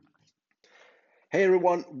Hey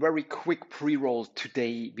everyone, very quick pre-roll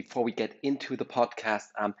today before we get into the podcast.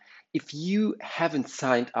 If you haven't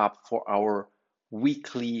signed up for our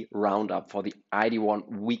weekly roundup for the ID1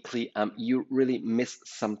 weekly, you really missed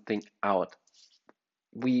something out.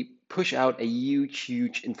 We push out a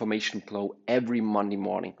huge information flow every Monday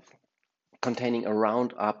morning containing a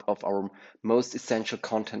roundup of our most essential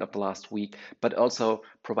content of the last week, but also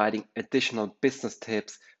providing additional business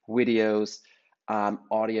tips, videos,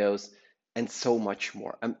 audios, and so much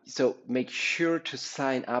more. So make sure to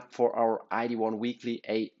sign up for our ID1 Weekly,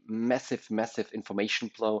 a massive information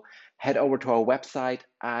flow. Head over to our website,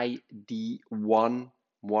 ID1,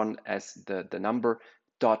 one as the number,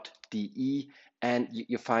 .de, and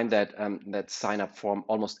you find that sign up form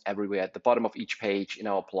almost everywhere. At the bottom of each page in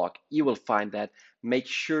our blog, you will find that. Make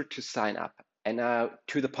sure to sign up. And now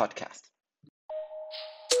to the podcast.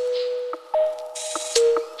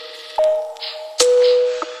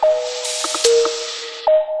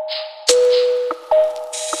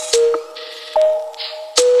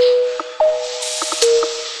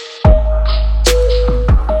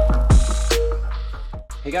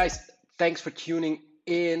 Hey guys, thanks for tuning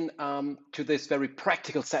in to this very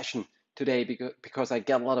practical session today because I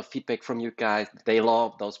get a lot of feedback from you guys. They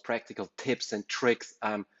love those practical tips and tricks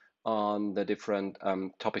on the different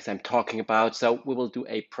topics I'm talking about. So we will do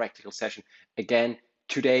a practical session again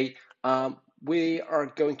today. We are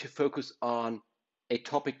going to focus on a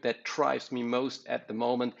topic that drives me most at the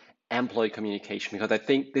moment, employee communication, because I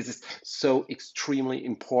think this is so extremely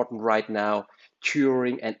important right now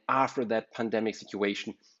during and after that pandemic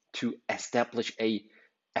situation to establish a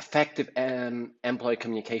effective employee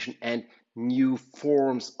communication and new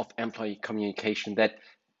forms of employee communication that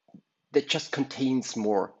just contains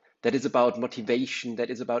more, that is about motivation, that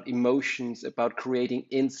is about emotions, about creating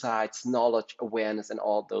insights, knowledge, awareness, and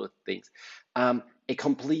all those things. A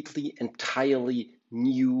completely entirely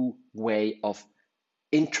new way of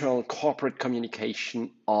internal corporate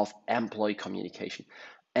communication, of employee communication.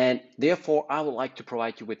 And therefore, I would like to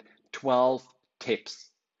provide you with 12 tips,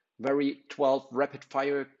 12 rapid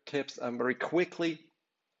fire tips very quickly,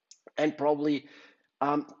 and probably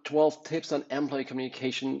 12 tips on employee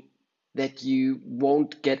communication that you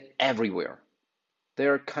won't get everywhere.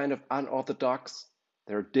 They're kind of unorthodox,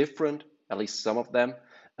 they're different, at least some of them,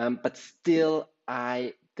 but still,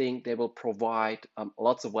 I think they will provide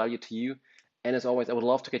lots of value to you. And as always, I would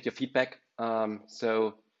love to get your feedback.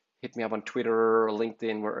 So hit me up on Twitter or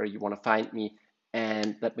LinkedIn, wherever you want to find me,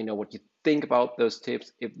 and let me know what you think about those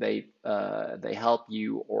tips, if they help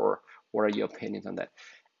you, or what are your opinions on that.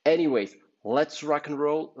 Anyways, let's rock and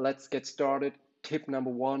roll. Let's get started. Tip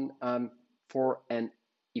number one for an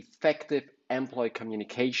effective employee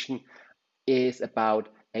communication is about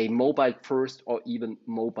a mobile first or even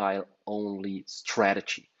mobile only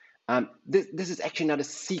strategy. This is actually not a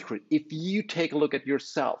secret. If you take a look at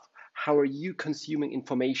yourself, how are you consuming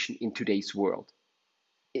information in today's world?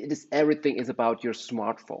 Everything is about your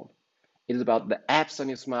smartphone. It is about the apps on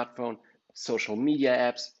your smartphone, social media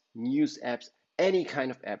apps, news apps, any kind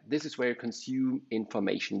of app. This is where you consume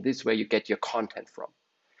information. This is where you get your content from.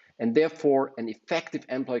 And therefore, an effective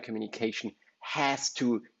employee communication has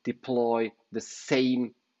to deploy the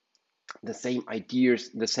same ideas,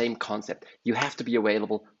 the same concept. You have to be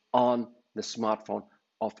available on the smartphone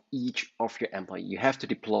of each of your employees. You have to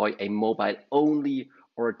deploy a mobile only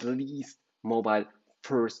or at least mobile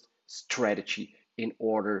first strategy in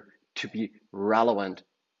order to be relevant,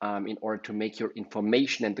 in order to make your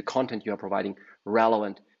information and the content you are providing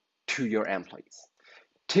relevant to your employees.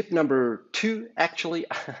 Tip number two, actually,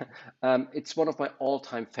 it's one of my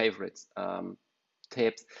all-time favorites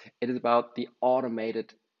tips. It is about the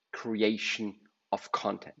automated creation of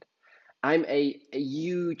content. I'm a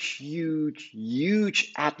huge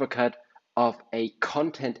advocate of a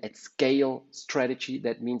content at scale strategy.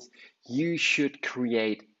 That means you should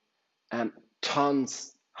create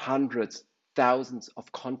tons, hundreds, thousands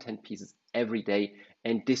of content pieces every day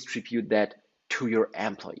and distribute that to your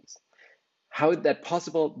employees. How is that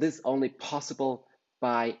possible? This is only possible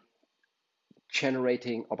by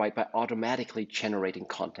generating or by automatically generating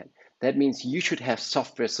content. That means you should have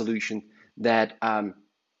software solution that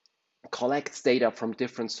collects data from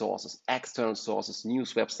different sources, external sources,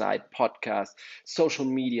 news website, podcast, social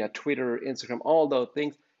media, Twitter, Instagram, all those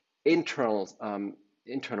things, internal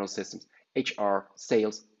systems, HR,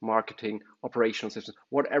 sales, marketing, operational systems,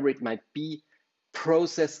 whatever it might be,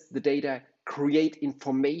 process the data, create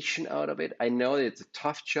information out of it. I know it's a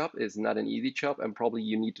tough job, it's not an easy job, and probably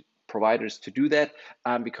you need providers to do that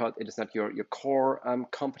because it is not your core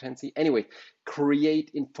competency. Anyway,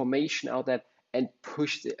 create information out of that and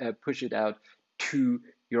push it out to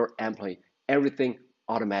your employee. everything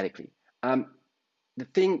automatically. The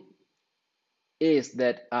thing is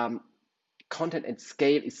that content and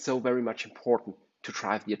scale is so very much important to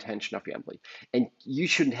drive the attention of your employee. And you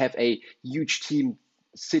shouldn't have a huge team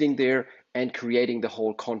sitting there and creating the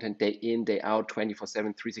whole content day in, day out, 24/7,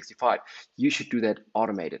 365. You should do that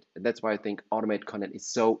automated. And that's why I think automated content is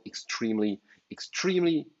so extremely,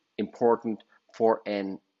 extremely important for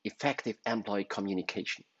an effective employee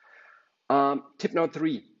communication. Tip number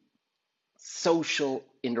 3, social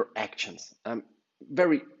interactions.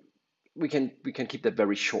 Very we can keep that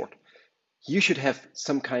very short. You should have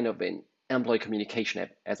some kind of an employee communication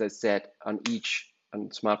app, as I said, on the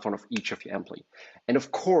smartphone of each of your employee. And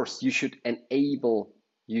of course, you should enable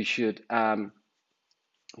your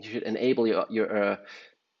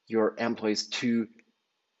employees to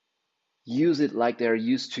use it like they're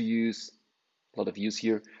used to use a lot of use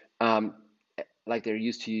here, like they're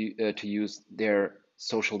used to use their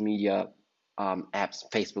social media apps,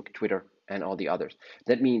 Facebook, Twitter, and all the others.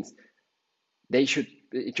 That means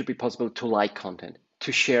it should be possible to like content,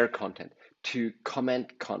 to share content, to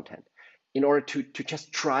comment content, in order to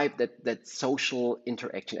just drive that social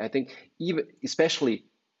interaction. I think especially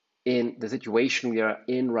in the situation we are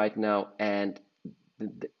in right now and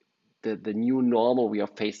the new normal we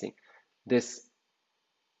are facing, this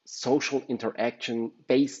social interaction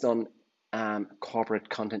based on corporate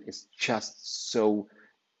content is just so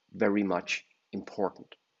very much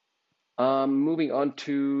important. Moving on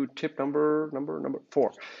to tip number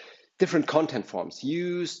 4, different content forms.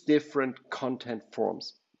 Use different content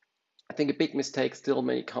forms. I think a big mistake still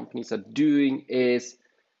many companies are doing is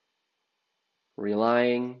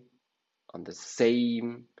relying on the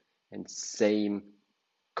same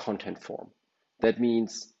content form. That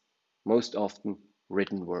means most often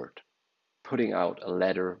written word, putting out a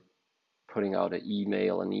letter, putting out an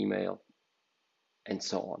email, and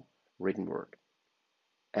so on, written word.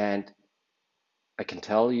 And I can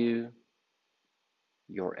tell you,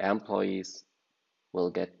 your employees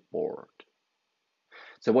will get bored.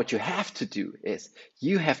 So what you have to do is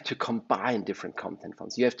you have to combine different content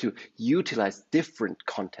forms. You have to utilize different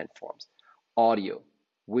content forms: audio,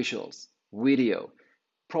 visuals, video,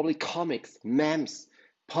 probably comics, memes,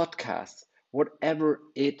 podcasts, whatever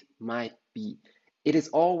it might be. It is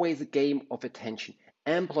always a game of attention.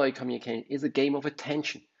 Employee communication is a game of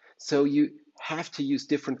attention. So you have to use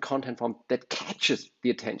different content form that catches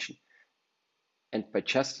the attention. And by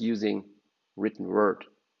just using written word,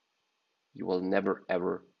 you will never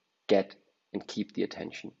ever get and keep the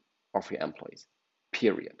attention of your employees,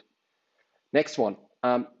 period. Next one,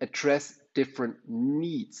 address different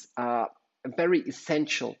needs. A very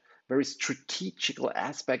essential, very strategical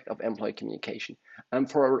aspect of employee communication.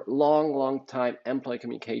 For a long time, employee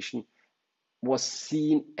communication was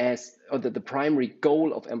seen as, or the primary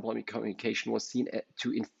goal of employee communication was seen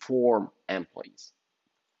to inform employees.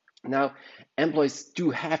 Now, employees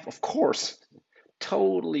do have, of course,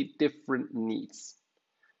 totally different needs.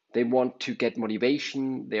 They want to get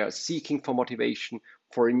motivation, they are seeking for motivation,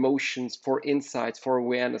 for emotions, for insights, for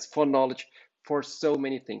awareness, for knowledge, for so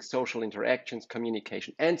many things: social interactions,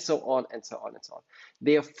 communication, and so on and so on and so on.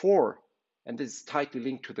 Therefore, and this is tightly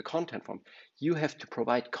linked to the content form, you have to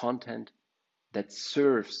provide content that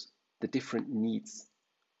serves the different needs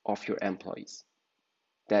of your employees,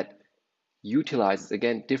 that utilizes,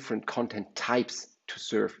 again, different content types to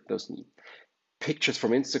serve those needs. Pictures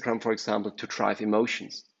from Instagram, for example, to drive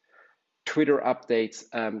emotions. Twitter updates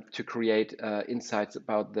to create insights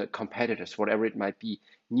about the competitors, whatever it might be.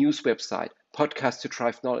 News website, podcasts to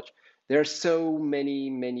drive knowledge. There are so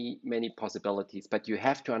many possibilities, but you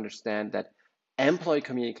have to understand that employee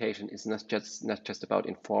communication is not just about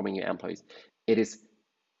informing your employees. It is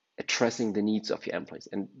addressing the needs of your employees,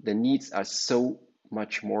 and the needs are so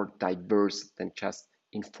much more diverse than just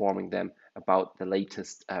informing them about the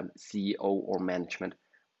latest CEO or management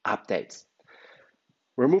updates.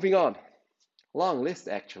 We're moving on. Long list,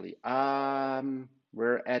 actually.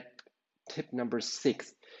 We're at tip number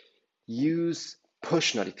 6. Use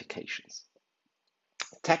push notifications.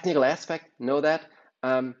 Technical aspect, know that,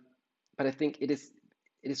 but I think it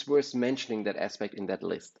is worth mentioning that aspect in that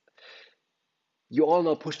list. You all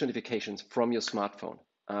know push notifications from your smartphone,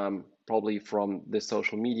 probably from the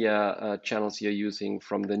social media channels you're using,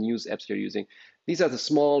 from the news apps you're using. These are the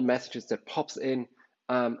small messages that pops in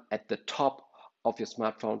at the top of your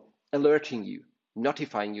smartphone, alerting you,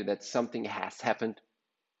 notifying you that something has happened.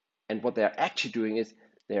 And what they're actually doing is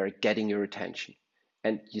they're getting your attention.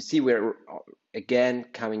 And you see, we're again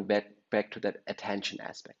coming back to that attention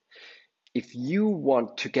aspect. If you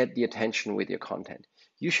want to get the attention with your content,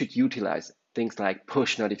 you should utilize things like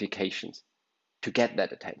push notifications. to get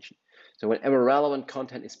that attention. So whenever relevant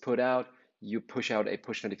content is put out, you push out a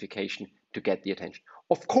push notification to get the attention.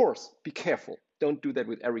 Of course, be careful. Don't do that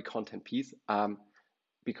with every content piece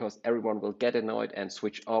because everyone will get annoyed and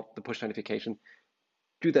switch off the push notification.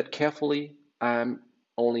 Do that carefully,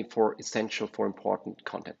 only for essential, for important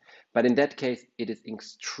content. But in that case, it is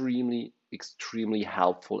extremely, extremely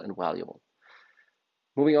helpful and valuable.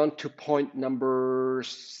 Moving on to point number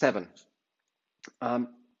 7.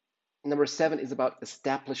 Number 7 is about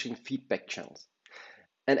establishing feedback channels.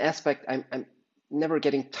 An aspect I'm never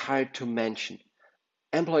getting tired to mention.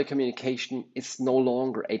 Employee communication is no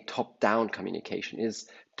longer a top-down communication. It is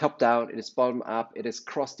top-down, it is bottom-up, it is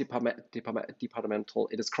cross-departmental,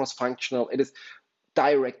 it is cross-functional, it is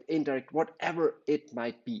direct, indirect, whatever it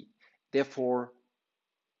might be. Therefore,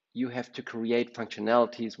 you have to create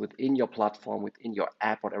functionalities within your platform, within your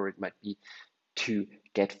app, whatever it might be, to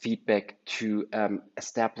get feedback, to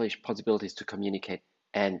establish possibilities to communicate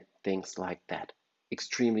and things like that.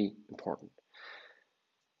 Extremely important.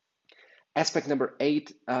 Aspect number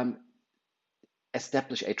 8,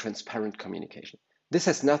 establish a transparent communication. This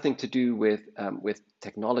has nothing to do with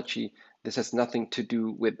technology. This has nothing to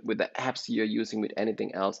do with the apps you're using, with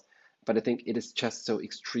anything else. But I think it is just so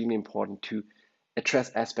extremely important to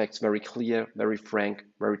address aspects very clear, very frank,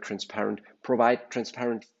 very transparent, provide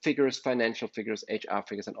transparent figures, financial figures, HR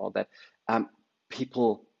figures, and all that.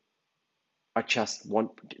 People are just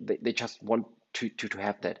they just want to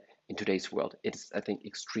have that in today's world. It's, I think,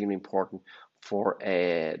 extremely important for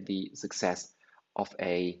the success of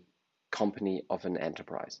a company, of an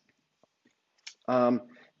enterprise.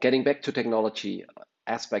 Getting back to technology,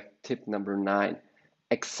 aspect tip number 9,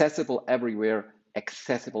 accessible everywhere,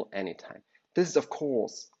 accessible anytime. This is, of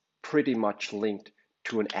course, pretty much linked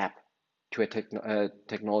to an app, to a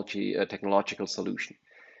technological solution.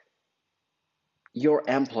 Your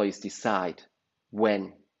employees decide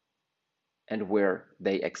when and where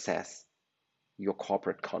they access your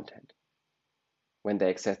corporate content, when they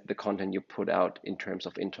access the content you put out in terms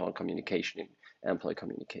of internal communication, employee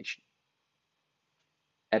communication.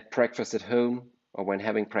 At breakfast at home, or when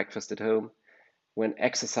having breakfast at home, when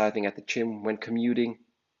exercising at the gym, when commuting,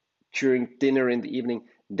 during dinner in the evening,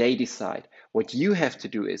 they decide. What you have to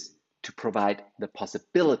do is to provide the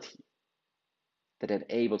possibility that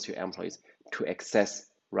enables your employees to access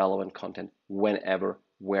relevant content whenever,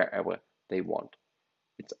 wherever they want.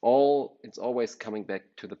 It's always coming back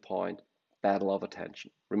to the point, battle of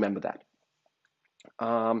attention. Remember that.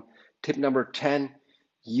 Tip number 10,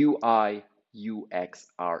 UI, UX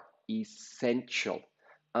are essential.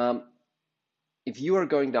 If you are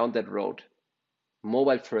going down that road,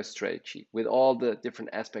 mobile first strategy with all the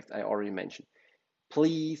different aspects I already mentioned,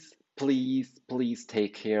 please, please, please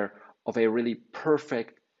take care of a really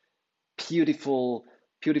perfect,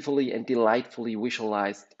 beautifully and delightfully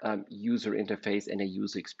visualized user interface and a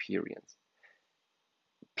user experience.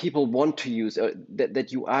 People want to use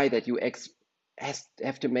that UI, that UX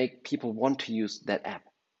have to make people want to use that app.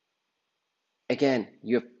 Again,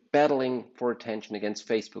 you're battling for attention against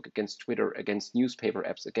Facebook, against Twitter, against newspaper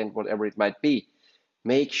apps, against whatever it might be.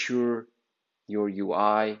 Make sure your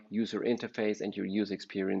UI, user interface, and your user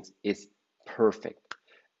experience is perfect.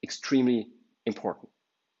 Extremely important.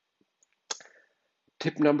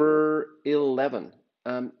 Tip number 11,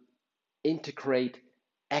 integrate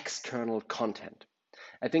external content.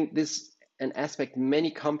 I think this is an aspect many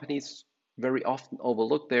companies very often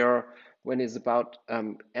overlook. When it's about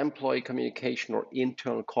employee communication or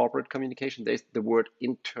internal corporate communication, there's the word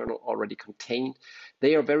internal already contained.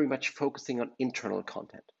 They are very much focusing on internal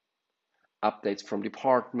content. Updates from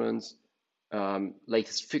departments,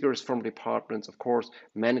 latest figures from departments, of course,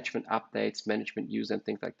 management updates, management news, and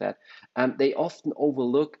things like that. They often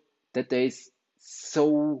overlook that there's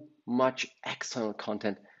so much external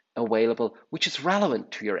content available, which is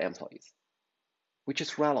relevant to your employees, which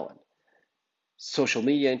is relevant. Social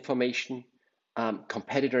media information,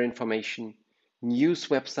 competitor information, news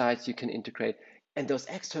websites you can integrate, and those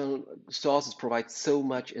external sources provide so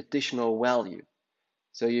much additional value.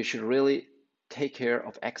 So you should really take care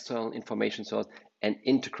of external information source and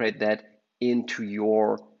integrate that into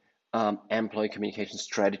your employee communication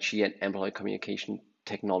strategy and employee communication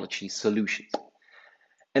technology solutions.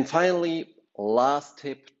 And finally, last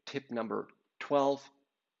tip number 12,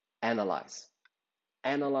 analyze.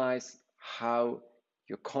 Analyze how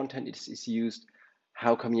your content is used,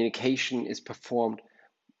 how communication is performed,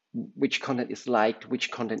 which content is liked,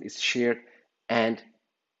 which content is shared, and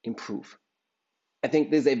improve. I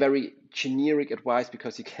think this is a very generic advice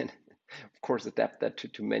because you can, of course, adapt that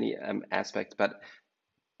to many aspects, but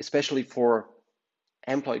especially for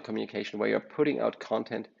employee communication where you're putting out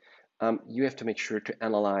content, you have to make sure to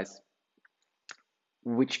analyze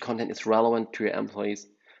which content is relevant to your employees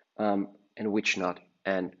and which not.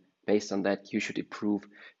 And based on that, you should improve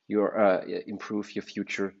your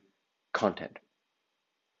future content.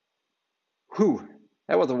 Whew,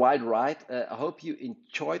 that was a wild ride. I hope you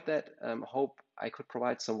enjoyed that. Hope I could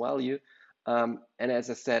provide some value. And as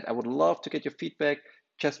I said, I would love to get your feedback.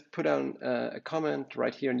 Just put down a comment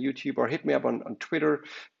right here on YouTube or hit me up on Twitter,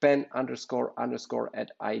 Ben __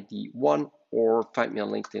 at ID1, or find me on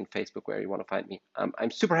LinkedIn, Facebook, where you want to find me.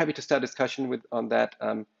 I'm super happy to start a discussion on that.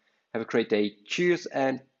 Have a great day. Cheers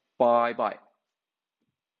and bye bye.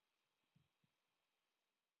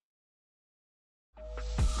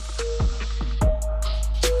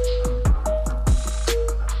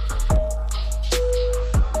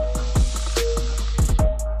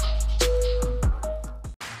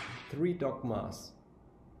 Three dogmas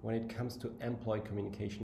when it comes to employee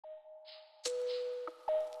communication.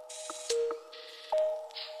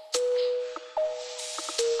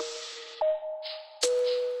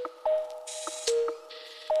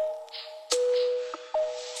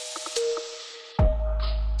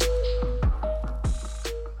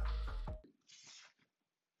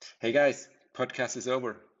 Hey guys, podcast is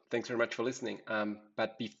over. Thanks very much for listening.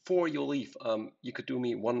 But before you leave, you could do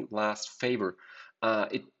me one last favor.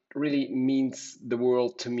 It really means the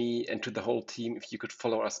world to me and to the whole team if you could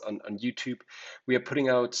follow us on YouTube. We are putting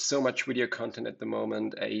out so much video content at the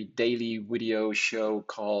moment, a daily video show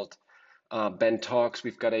called Ben Talks.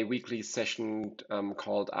 We've got a weekly session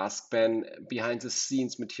called Ask Ben, behind the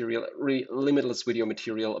scenes material, really limitless video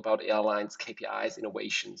material about airlines, KPIs,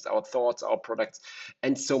 innovations, our thoughts, our products,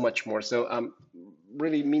 and so much more. So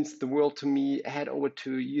really means the world to me. Head over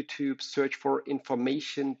to YouTube, search for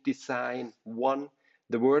Information Design One,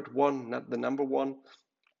 the word one, not the number one,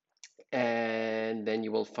 and then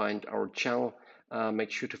you will find our channel.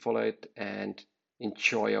 Make sure to follow it and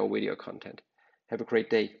enjoy our video content. Have a great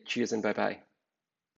day. Cheers and bye bye.